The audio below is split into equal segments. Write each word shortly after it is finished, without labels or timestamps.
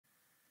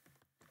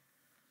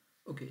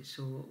Okay,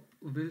 so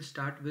we'll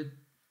start with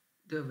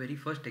the very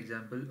first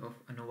example of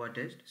ANOVA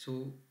test.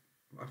 So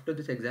after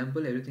this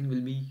example, everything will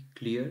be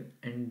clear,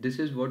 and this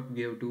is what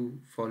we have to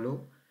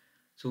follow.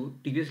 So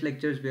previous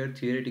lectures were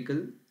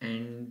theoretical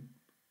and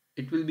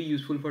it will be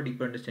useful for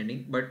deeper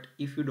understanding. But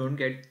if you don't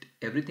get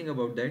everything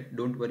about that,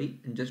 don't worry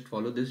and just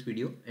follow this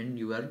video and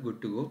you are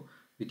good to go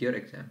with your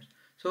exams.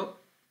 So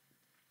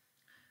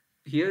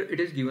here it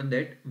is given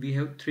that we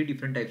have three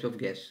different types of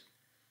gas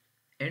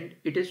and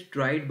it is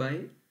tried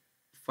by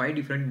five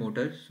different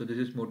motors. So this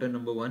is motor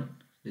number one,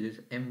 this is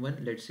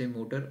M1, let's say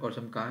motor or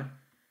some car.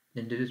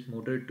 Then this is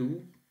motor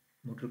 2,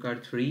 motor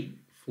car 3,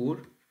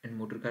 4 and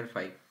motor car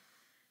 5.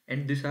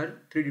 And these are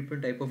three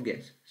different type of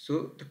gas.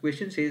 So the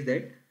question says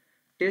that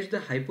test the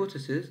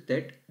hypothesis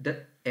that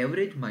the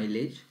average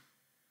mileage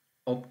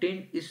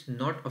obtained is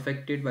not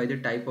affected by the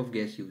type of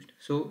gas used.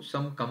 So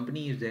some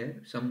company is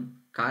there, some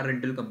car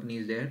rental company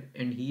is there,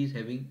 and he is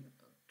having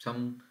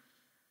some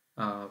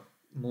uh,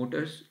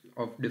 motors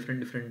of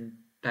different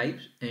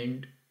types,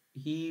 and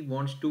he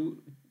wants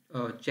to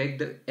check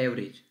the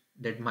average,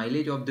 that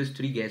mileage of these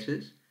three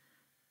gases.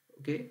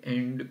 Okay,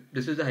 and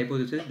this is the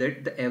hypothesis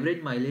that the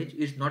average mileage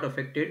is not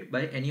affected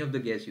by any of the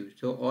gas used.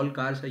 So all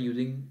cars are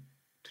using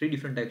three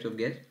different types of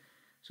gas.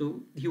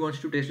 So he wants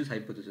to test this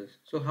hypothesis.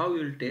 So how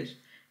we will test?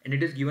 And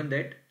it is given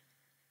that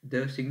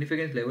the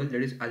significance level,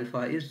 that is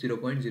alpha, is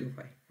 0.05,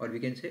 or we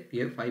can say we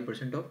have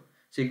 5% of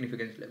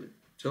significance level.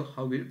 So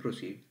how we'll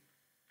proceed?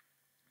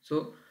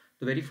 So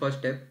the very first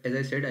step, as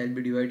I said, I'll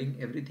be dividing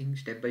everything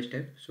step by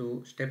step.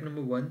 So step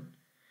number one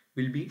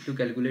will be to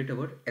calculate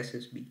our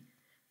SSB.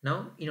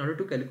 Now, in order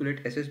to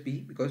calculate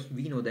SSB, because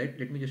we know that,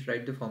 let me just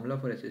write the formula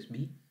for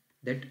SSB,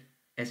 that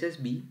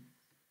SSB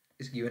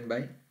is given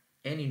by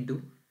n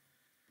into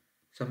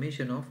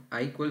summation of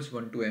I equals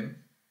 1 to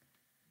m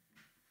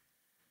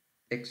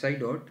xi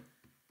dot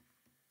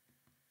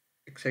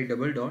xi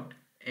double dot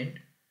and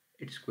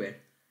its square.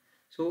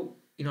 So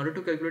in order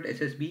to calculate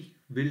SSB,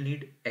 we'll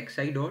need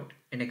xi dot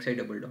and xi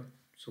double dot.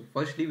 So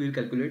firstly, we'll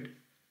calculate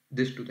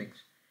these two things.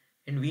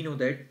 And we know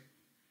that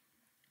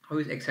how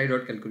is xi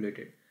dot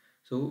calculated.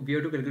 So we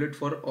have to calculate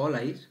for all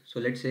i's. So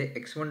let's say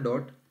x1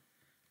 dot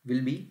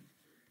will be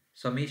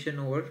summation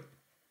over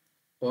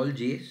all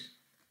j's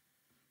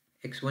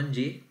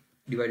x1j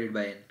divided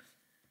by n,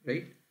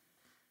 right?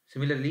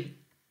 Similarly,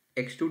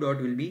 x2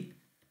 dot will be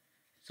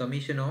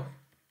summation of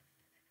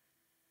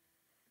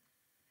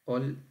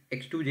all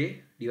x2j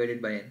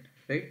divided by n,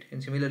 right?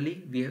 And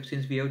similarly, we have,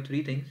 since we have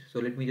three things, so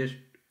let me just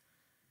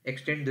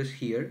extend this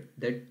here,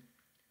 that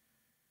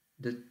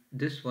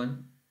this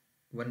one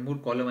more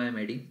column I am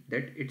adding,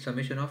 that it's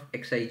summation of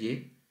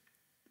xij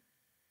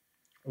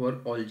over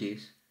all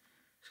j's.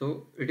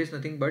 So it is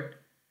nothing but,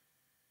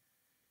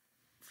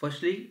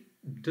 firstly,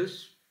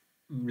 this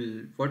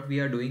what we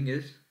are doing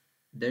is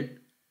that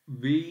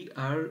we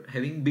are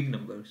having big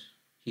numbers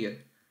here.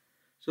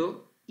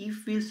 So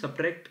if we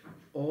subtract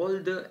all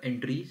the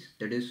entries,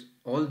 that is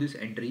all these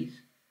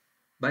entries,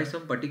 by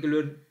some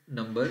particular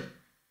number,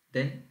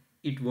 then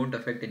it won't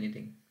affect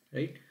anything,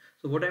 right?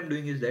 So what I'm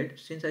doing is that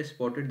since I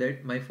spotted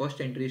that my first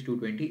entry is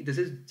 220, this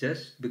is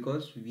just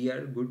because we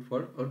are good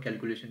for our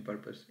calculation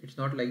purpose. It's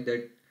not like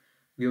that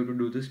we have to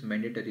do this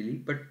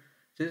mandatorily, but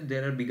since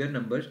there are bigger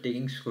numbers,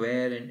 taking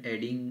square and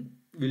adding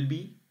will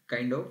be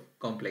kind of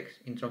complex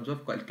in terms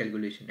of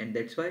calculation, and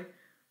that's why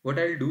what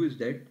I'll do is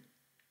that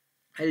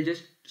I'll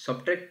just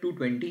subtract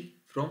 220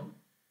 from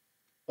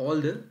all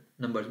the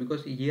numbers,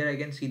 because here I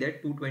can see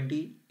that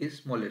 220 is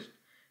smallest,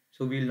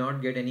 so we'll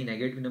not get any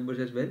negative numbers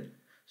as well.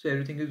 So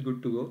everything is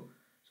good to go.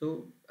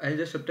 So I'll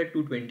just subtract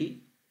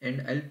 220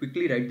 and I'll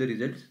quickly write the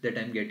results that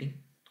I'm getting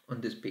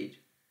on this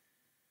page.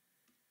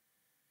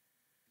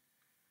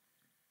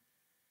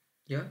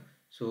 Yeah,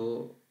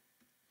 so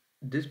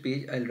this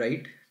page I'll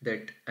write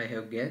that I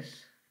have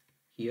gas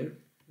here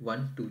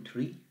 1 2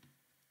 3,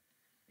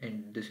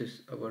 and this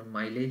is our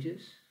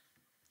mileages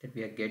that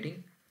we are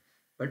getting,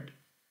 but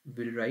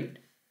we'll write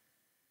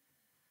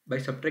by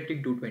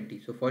subtracting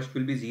 220. So first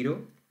will be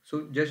 0.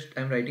 So just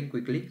I'm writing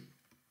quickly.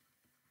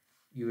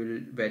 You will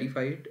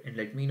verify it and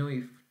let me know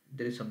if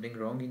there is something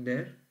wrong in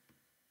there.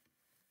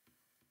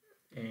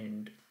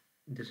 And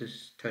this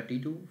is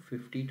 32,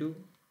 52,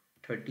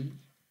 30,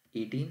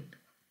 18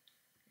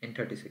 and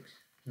 36.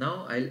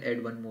 Now I'll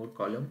add one more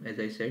column, as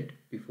I said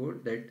before,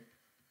 that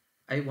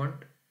I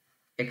want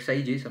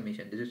xij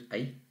summation. This is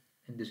I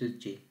and this is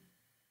j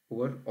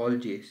over all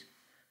j's.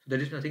 So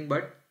that is nothing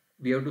but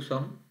we have to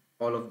sum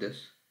all of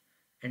this,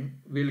 and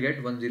we'll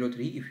get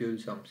 103 if you will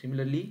sum.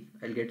 Similarly,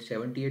 I'll get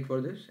 78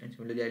 for this, and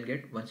similarly I'll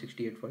get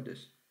 168 for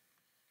this.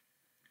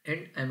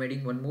 And I'm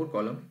adding one more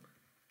column,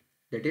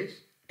 that is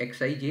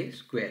xij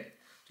square.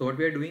 So what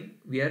we are doing,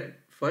 we are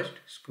first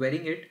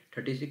squaring it,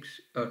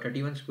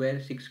 31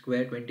 square, 6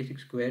 square,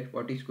 26 square,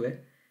 40 square,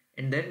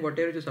 and then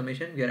whatever is the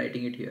summation, we are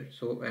writing it here.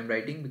 So I'm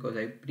writing because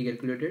I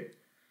pre-calculated.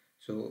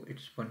 So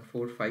it's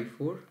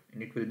 1454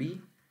 and it will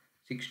be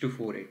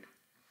 6248.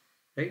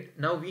 Right,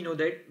 now we know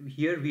that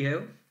here we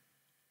have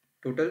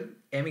total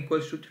m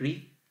equals to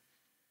 3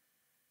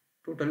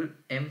 total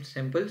m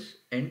samples,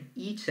 and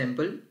each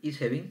sample is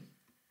having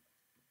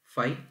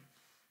 5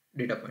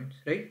 data points,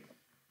 right?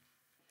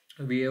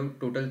 We have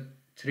total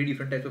 3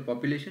 different types of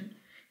population,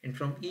 and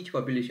from each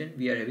population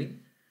we are having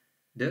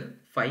the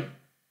 5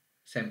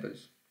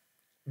 samples.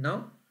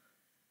 Now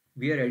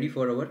we are ready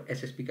for our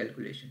SSB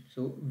calculation.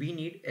 So we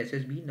need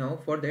SSB. Now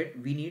for that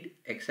we need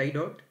xi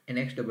dot and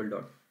x double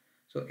dot.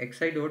 So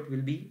xi dot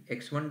will be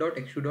x1 dot,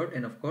 x2 dot,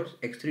 and of course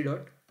x3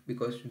 dot,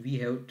 because we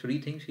have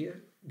 3 things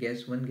here: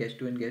 gas 1, gas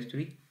 2 and gas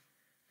 3,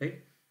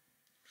 right?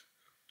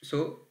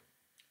 So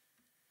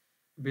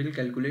we'll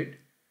calculate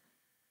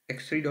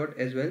x3 dot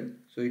as well.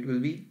 So it will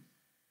be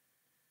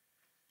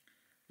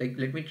like,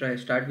 let me try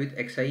start with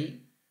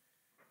xi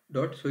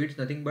dot. So it's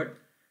nothing but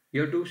we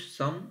have to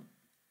sum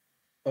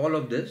all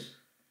of this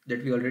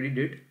that we already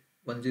did,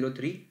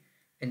 103,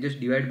 and just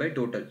divide by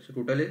total. So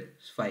total is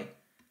 5.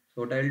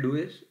 So what I'll do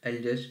is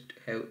I'll just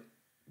have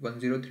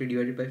 103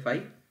 divided by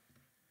 5,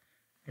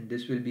 and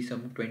this will be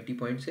some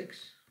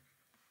 20.6.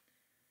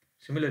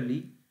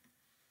 Similarly,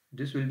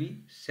 this will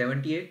be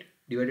 78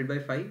 divided by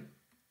 5,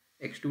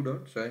 x2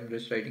 dot. So I'm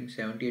just writing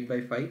 78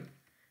 by 5,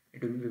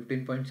 it will be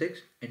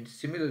 15.6, and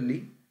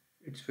similarly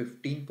it's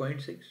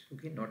 15.6,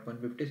 okay, not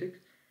 156.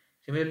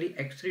 Similarly,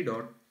 x3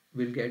 dot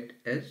will get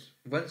as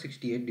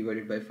 168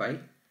 divided by 5,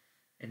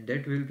 and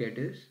that will get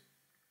is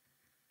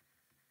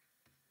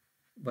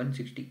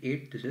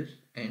 168, this is,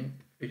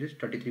 and it is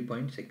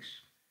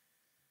 33.6.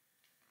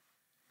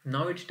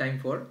 Now it's time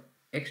for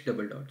x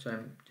double dot. So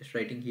I'm just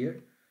writing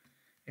here,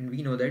 and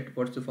we know that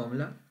what's the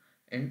formula,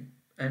 and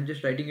I'm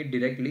just writing it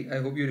directly. I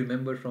hope you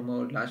remember from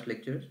our last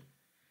lectures,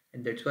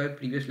 and that's why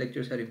previous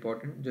lectures are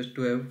important, just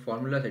to have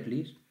formulas at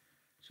least.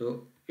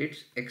 So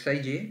it's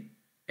xij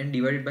and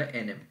divided by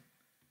nm.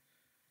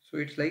 So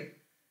it's like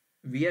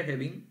we are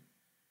having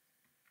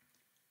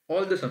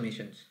all the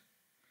summations,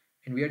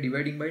 and we are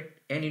dividing by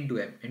n into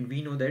m, and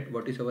we know that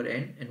what is our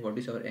n and what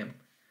is our m.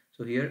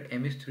 So here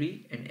m is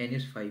 3 and n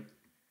is 5,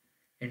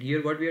 and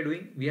here what we are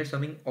doing, we are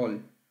summing all.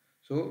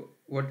 So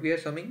what we are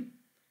summing,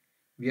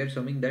 we are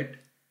summing that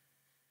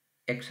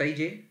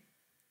xij,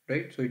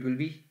 right? So it will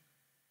be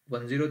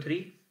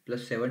 103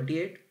 plus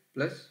 78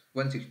 plus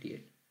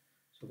 168.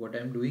 So what I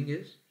am doing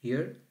is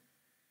here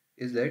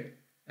is that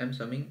I am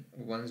summing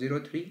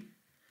 103.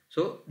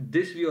 So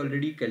this we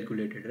already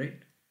calculated,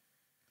 right?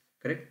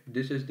 Correct?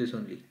 This is this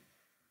only,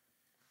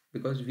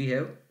 because we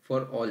have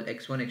for all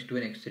x1,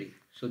 x2 and x3.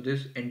 So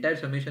this entire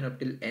summation up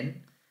till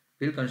n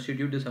will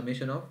constitute the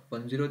summation of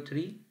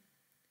 103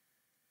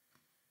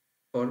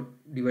 or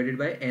divided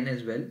by n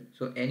as well.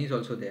 So n is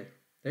also there,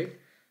 right?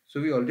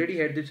 So we already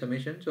had this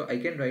summation, so I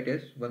can write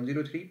as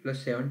 103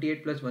 plus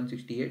 78 plus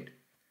 168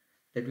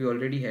 that we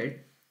already had,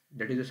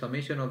 that is the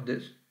summation of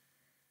this,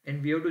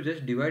 and we have to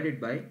just divide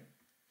it by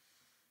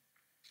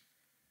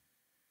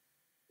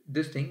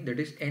this thing, that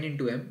is n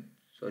into m.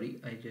 Sorry,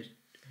 I just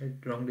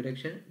had wrong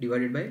direction,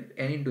 divided by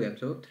n into m.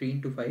 So 3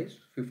 into 5 is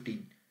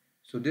 15.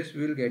 So this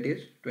we will get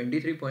is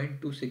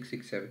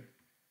 23.2667,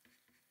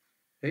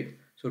 right?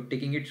 So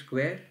taking it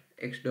square,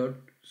 x dot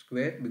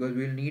square, because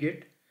we will need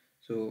it,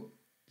 so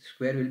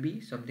square will be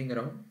something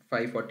around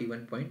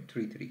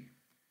 541.33,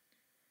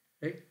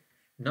 right?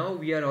 Now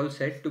we are all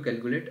set to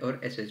calculate our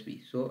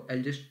SSB. So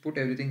I'll just put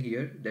everything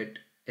here, that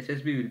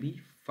SSB will be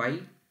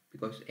 5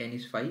 because n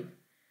is 5,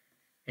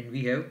 and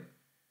we have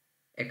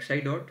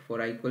xi dot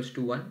for I equals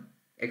to 1,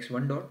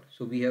 x1 dot,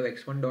 so we have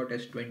x1 dot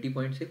as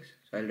 20.6,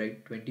 so I'll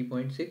write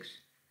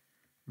 20.6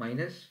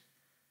 minus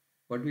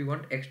what we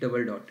want, x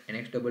double dot, and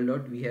x double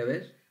dot we have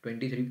as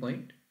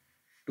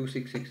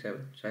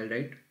 23.2667, so I'll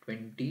write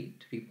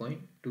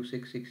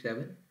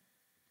 23.2667,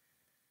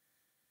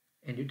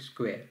 and it's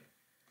square.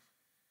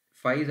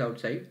 5 is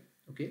outside,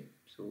 okay,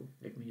 so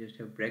let me just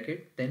have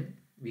bracket. Then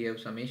we have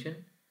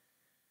summation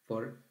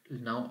for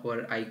now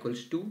our I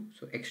equals 2,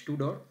 so x2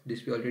 dot,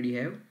 this we already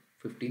have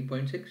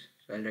 15.6,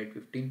 so I'll write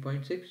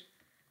 15.6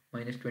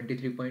 minus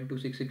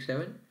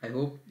 23.2667. I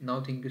hope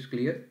now thing is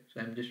clear. So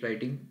I'm just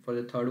writing for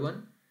the third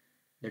one,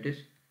 that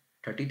is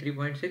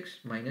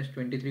 33.6 minus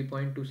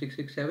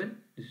 23.2667,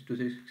 this is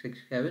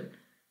 2667,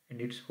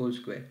 and its whole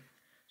square.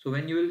 So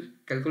when you will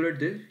calculate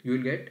this, you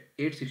will get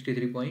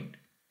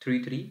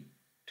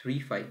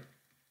 863.3335,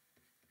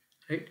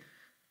 right?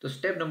 So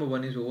step number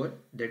 1 is over,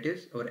 that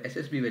is our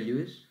SSB value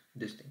is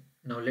this thing.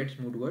 Now let's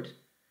move towards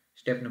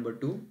step number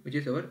 2, which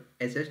is our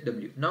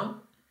SSW.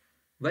 Now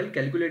while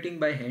calculating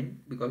by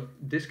hand, because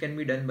this can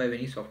be done by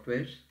many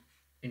softwares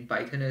in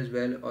Python as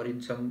well, or in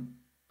some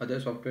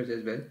other softwares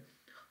as well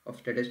of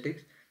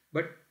statistics,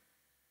 but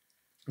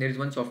there is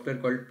one software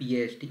called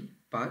PAST,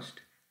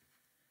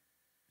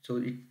 so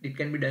it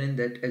can be done in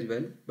that as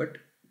well. But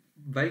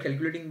while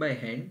calculating by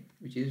hand,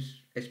 which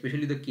is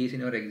especially the case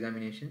in our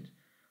examinations,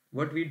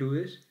 what we do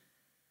is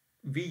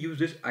we use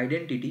this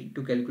identity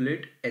to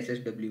calculate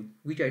SSW.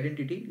 Which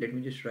identity? Let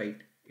me just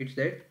write. It's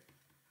that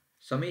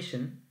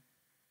summation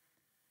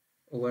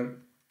over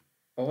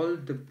all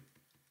the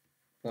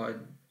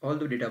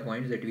data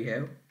points that we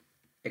have,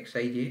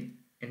 xij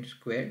and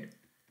squared,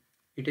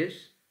 it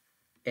is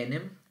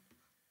nm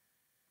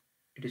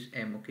it is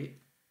m, okay.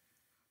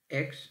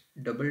 X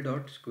double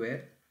dot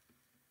square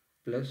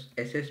plus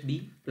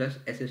SSB plus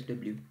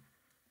SSW.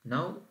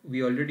 Now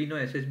we already know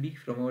SSB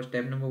from our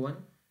step number 1.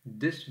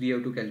 This we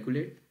have to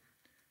calculate.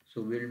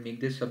 So we'll make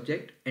this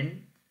subject,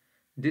 and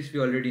this we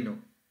already know.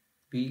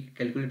 We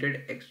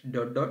calculated x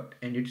dot dot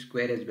and its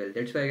square as well.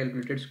 That's why I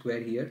calculated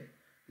square here,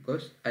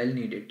 because I'll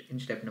need it in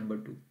step number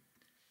 2.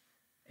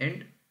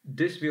 And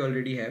this we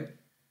already have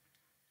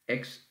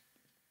x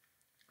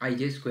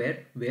ij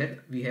square,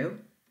 where we have,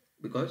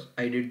 because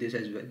I did this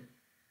as well.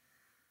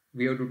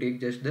 We have to take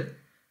just the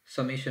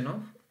summation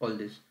of all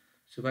this.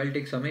 So if I'll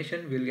take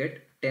summation, we'll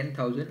get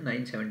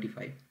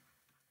 10,975,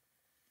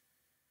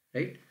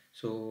 right?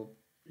 So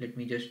let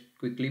me just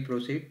quickly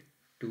proceed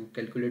to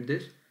calculate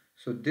this.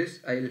 So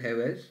this I'll have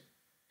as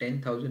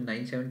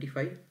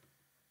 10,975.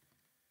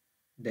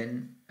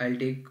 Then I'll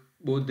take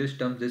both these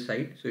terms this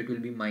side, so it will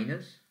be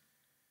minus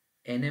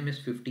nm is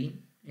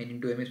 15, n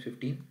into m is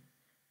 15,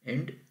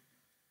 and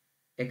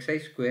xi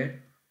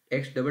square,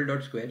 x double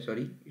dot square,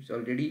 sorry, it's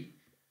already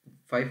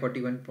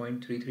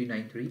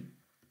 541.3393,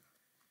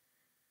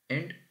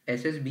 and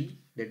SSB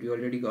that we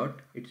already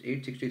got, it's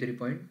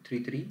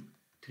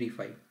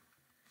 863.3335,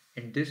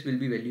 and this will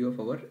be value of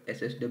our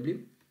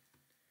SSW,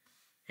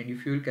 and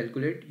if you will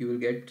calculate, you will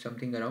get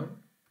something around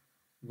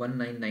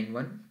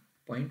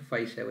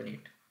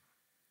 1991.578.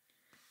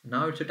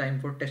 Now it's a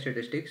time for test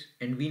statistics,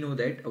 and we know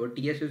that our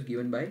TS is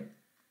given by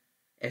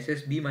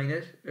SSB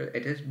minus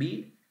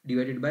SSB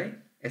divided by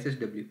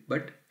SSW,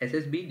 but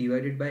SSB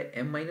divided by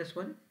m minus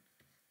 1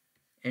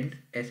 and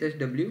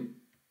SSW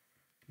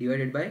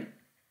divided by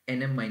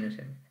nm minus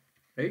m,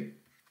 right?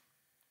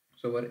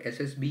 So our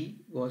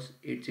SSB was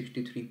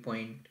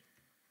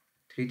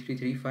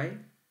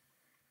 863.3335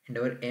 and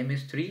our m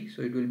is 3,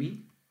 so it will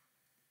be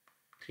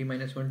 3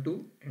 minus 1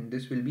 2, and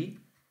this will be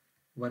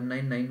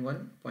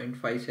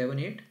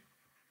 1991.578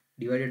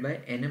 divided by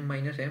nm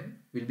minus m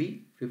will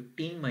be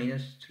 15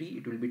 minus 3,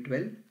 it will be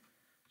 12,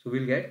 so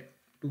we'll get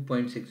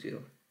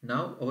 2.60.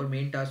 Now our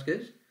main task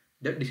is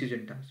the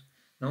decision task.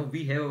 Now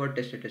we have our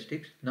test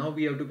statistics. Now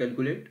we have to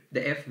calculate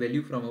the f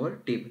value from our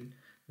table.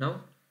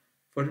 Now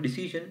for the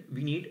decision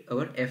we need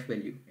our f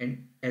value,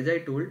 and as I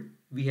told,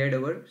 we had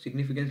our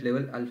significance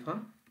level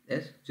alpha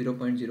as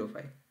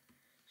 0.05.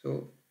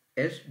 So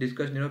as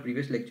discussed in our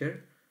previous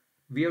lecture,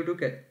 we have to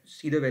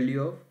see the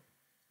value of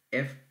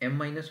f m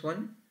minus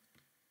 1,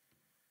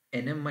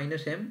 nm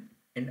minus m,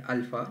 and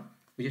alpha,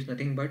 which is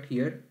nothing but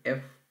here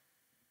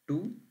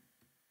f2,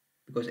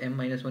 because m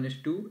minus 1 is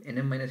 2,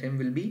 nm minus m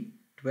will be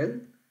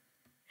 12,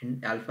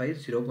 and alpha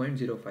is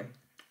 0.05.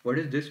 What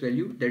is this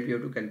value that we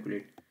have to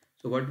calculate?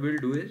 So what we'll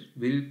do is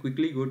we'll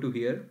quickly go to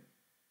here,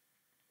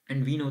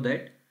 and we know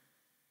that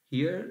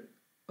here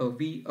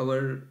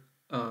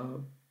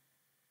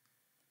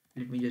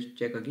let me just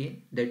check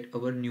again that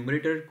our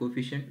numerator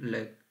coefficient,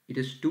 like, it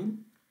is 2,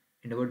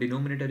 and our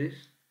denominator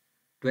is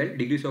 12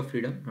 degrees of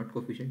freedom, not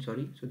coefficient,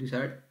 sorry. So these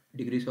are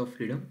degrees of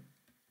freedom.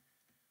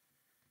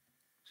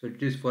 So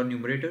it is for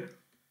numerator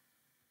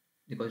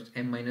because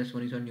m minus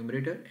 1 is on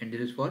numerator, and this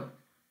is for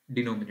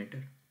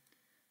denominator.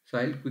 So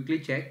I'll quickly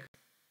check.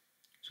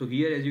 So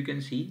here, as you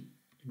can see,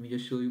 let me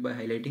just show you by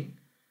highlighting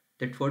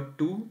that for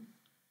 2,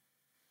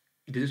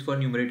 this is for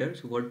numerator,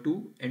 so for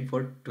 2 and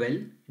for 12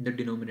 in the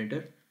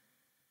denominator,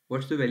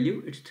 what's the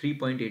value? It's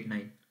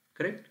 3.89,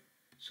 correct?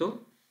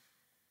 So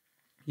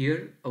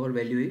here our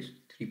value is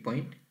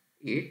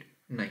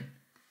 3.89.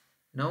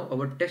 Now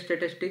our test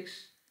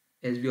statistics,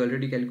 as we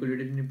already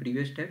calculated in the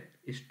previous step,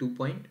 is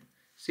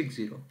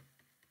 2.60,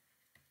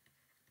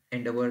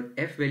 and our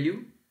f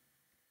value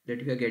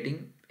that we are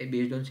getting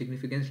based on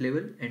significance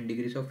level and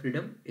degrees of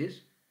freedom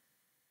is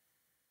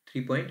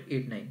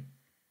 3.89.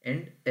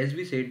 And as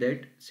we said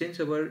that since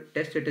our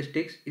test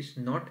statistics is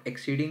not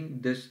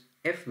exceeding this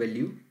f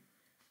value,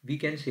 we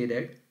can say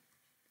that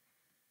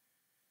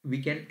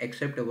we can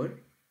accept our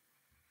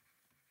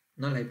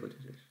null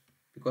hypothesis,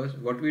 because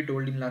what we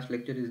told in last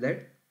lecture is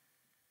that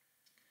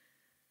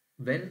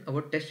when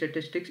our test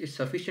statistics is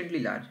sufficiently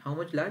large, how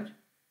much large?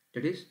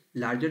 That is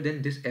larger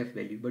than this f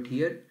value, but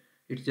here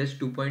it's just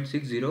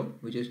 2.60,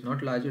 which is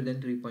not larger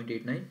than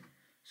 3.89,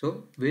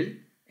 so we'll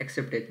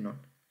accept h naught.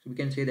 So we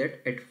can say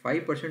that at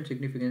 5%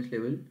 significance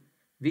level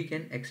we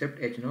can accept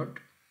h naught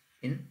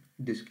in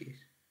this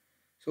case.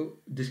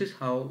 So this is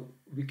how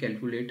we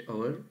calculate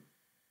our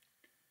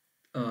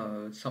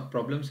some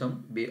problem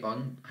sum based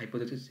on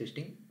hypothesis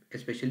testing,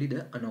 especially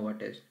the ANOVA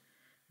test.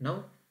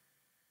 Now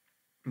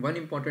one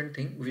important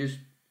thing, which is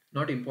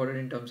not important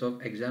in terms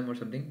of exam or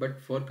something,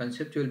 but for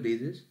conceptual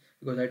basis,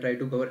 because I try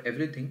to cover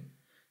everything.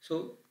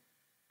 So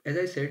as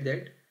I said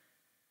that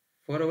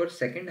for our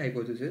second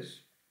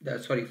hypothesis,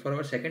 for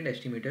our second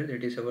estimator,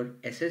 that is our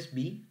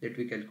SSB that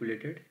we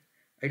calculated,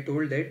 I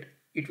told that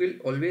it will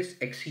always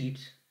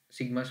exceeds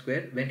sigma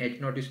square when h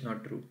naught is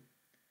not true.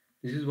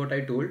 This is what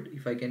I told.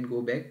 If I can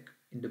go back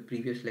in the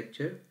previous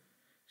lecture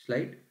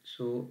slide,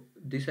 so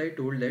this I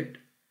told that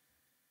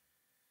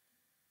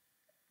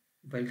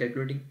while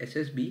calculating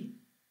SSB,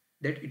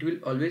 that it will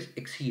always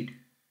exceed,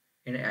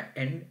 and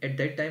at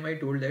that time I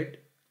told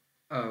that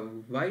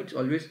Why it's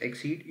always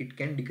exceed, it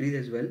can decrease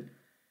as well,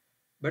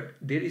 but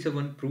there is a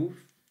one proof,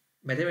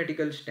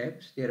 mathematical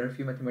steps. There are a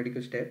few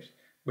mathematical steps,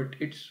 but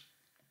it's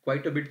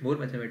quite a bit more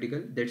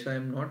mathematical. That's why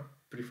I'm not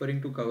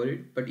preferring to cover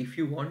it. But if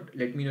you want,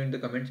 let me know in the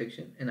comment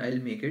section and I'll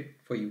make it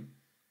for you.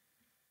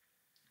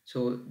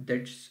 So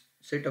that's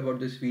it about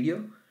this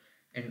video,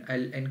 and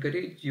I'll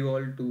encourage you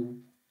all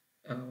to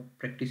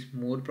practice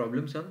more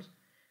problem sums,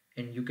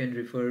 and you can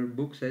refer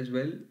books as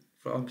well.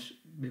 From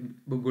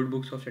good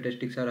books of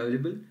statistics are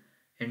available,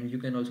 and you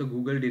can also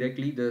Google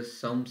directly the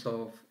sums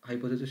of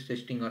hypothesis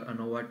testing or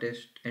ANOVA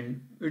test.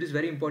 And it is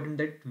very important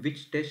that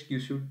which test you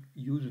should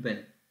use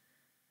when,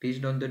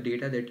 based on the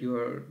data that you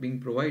are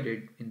being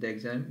provided in the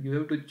exam. You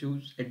have to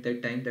choose at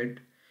that time that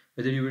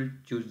whether you will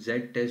choose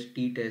Z test,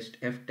 T test,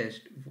 F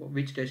test,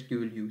 which test you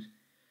will use.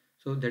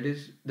 So that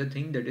is the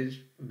thing that is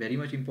very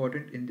much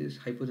important in this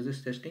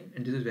hypothesis testing,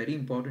 and this is very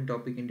important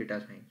topic in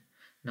data science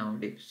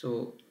nowadays.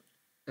 So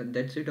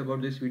that's it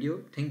about this video.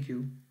 Thank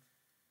you.